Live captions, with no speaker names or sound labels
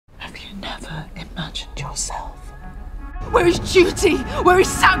Where is duty? Where is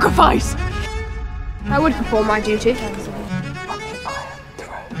sacrifice? I would perform my duty.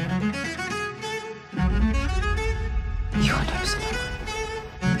 You are no son.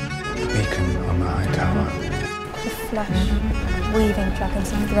 Beacon on the high tower. The flesh, weaving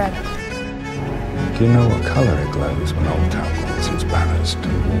dragons and thread. Do you know what colour it glows when Old Town calls its banners to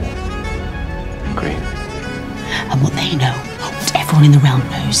war? Green. And what they know, what everyone in the realm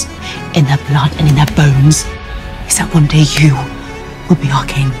knows, in their blood and in their bones, is that one day you will be our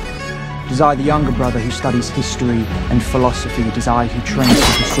king. It is I, the younger brother, who studies history and philosophy. It is I who trains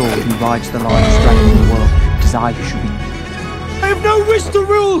with the sword, who rides the largest dragon in the world. It is I who should be... I have no wish to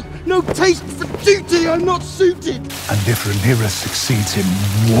rule, no taste for duty. I'm not suited. And if Rhaenyra succeeds in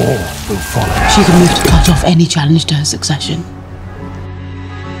war will follow. She can move to cut off any challenge to her succession.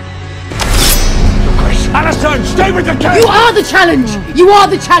 Alicent, stay with the king! You are the challenge! You are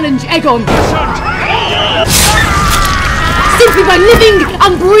the challenge, Aegon! Simply by living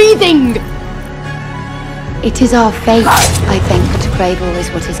and breathing! It is our fate, I think, to crave always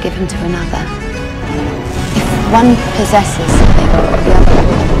what is given to another. If one possesses something, the other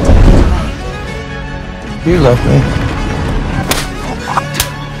will take it away. You love me.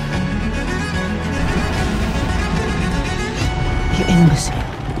 You imbecile.